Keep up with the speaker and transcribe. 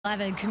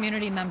11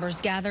 community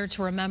members gathered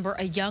to remember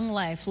a young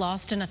life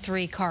lost in a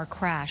three-car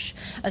crash.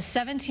 A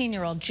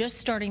 17-year-old just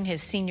starting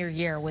his senior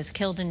year was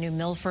killed in New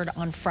Milford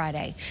on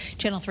Friday.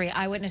 Channel 3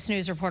 Eyewitness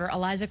News reporter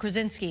Eliza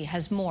Krasinski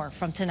has more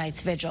from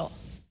tonight's vigil.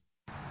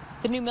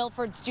 The New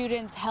Milford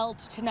students held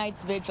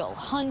tonight's vigil,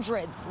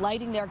 hundreds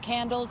lighting their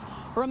candles,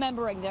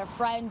 remembering their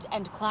friend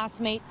and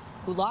classmate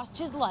who lost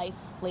his life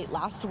late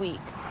last week.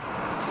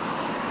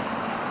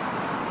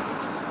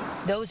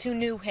 Those who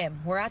knew him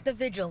were at the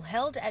vigil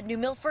held at New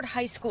Milford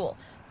High School,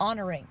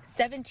 honoring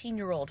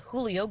 17-year-old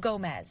Julio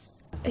Gomez.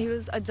 He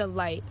was a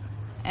delight,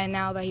 and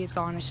now that he's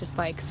gone, it's just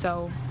like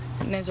so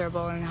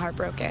miserable and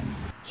heartbroken.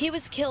 He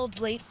was killed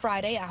late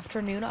Friday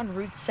afternoon on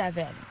Route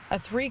 7. A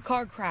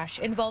three-car crash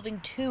involving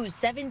two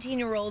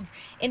 17-year-olds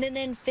in an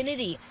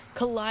Infiniti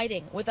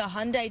colliding with a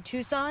Hyundai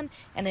Tucson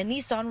and a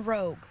Nissan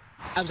Rogue.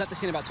 I was at the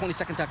scene about 20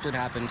 seconds after it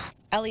happened.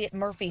 Elliot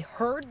Murphy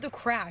heard the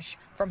crash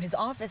from his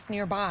office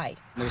nearby.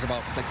 There was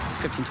about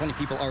 15, 20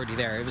 people already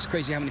there. It was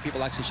crazy how many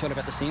people actually showed up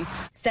at the scene.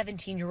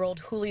 17-year-old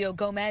Julio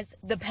Gomez,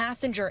 the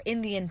passenger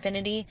in the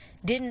Infiniti,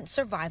 didn't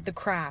survive the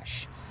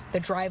crash.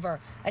 The driver,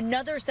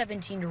 another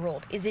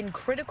 17-year-old, is in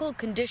critical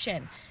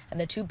condition,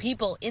 and the two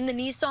people in the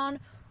Nissan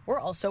were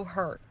also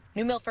hurt.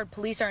 New Milford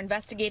police are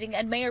investigating,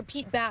 and Mayor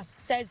Pete Bass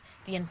says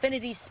the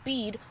Infiniti's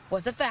speed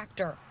was a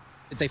factor.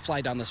 They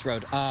fly down this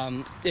road.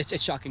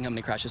 It's shocking how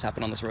many crashes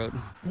happen on this road.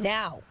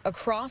 Now, a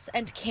cross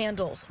and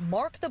candles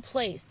mark the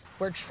place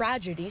where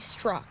tragedy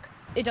struck.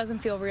 It doesn't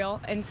feel real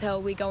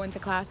until we go into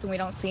class and we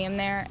don't see him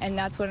there, and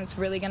that's when it's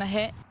really going to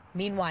hit.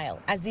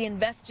 Meanwhile, as the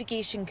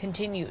investigation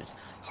continues,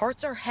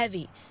 hearts are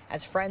heavy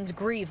as friends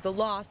grieve the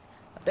loss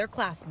of their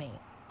classmate.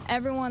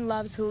 Everyone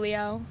loves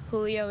Julio.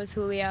 Julio is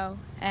Julio,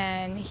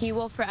 and he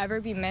will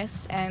forever be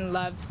missed and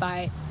loved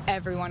by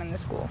everyone in the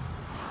school.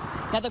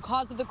 Now, the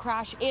cause of the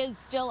crash is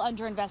still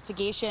under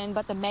investigation,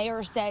 but the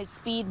mayor says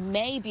speed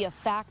may be a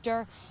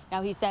factor.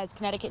 Now, he says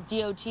Connecticut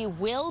DOT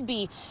will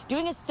be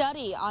doing a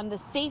study on the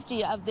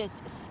safety of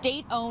this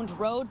state-owned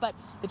road, but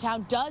the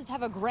town does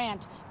have a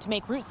grant to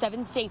make Route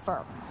 7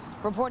 safer.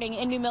 Reporting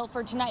in New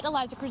Milford tonight,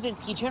 Eliza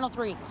Krasinski, Channel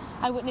 3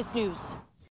 Eyewitness News.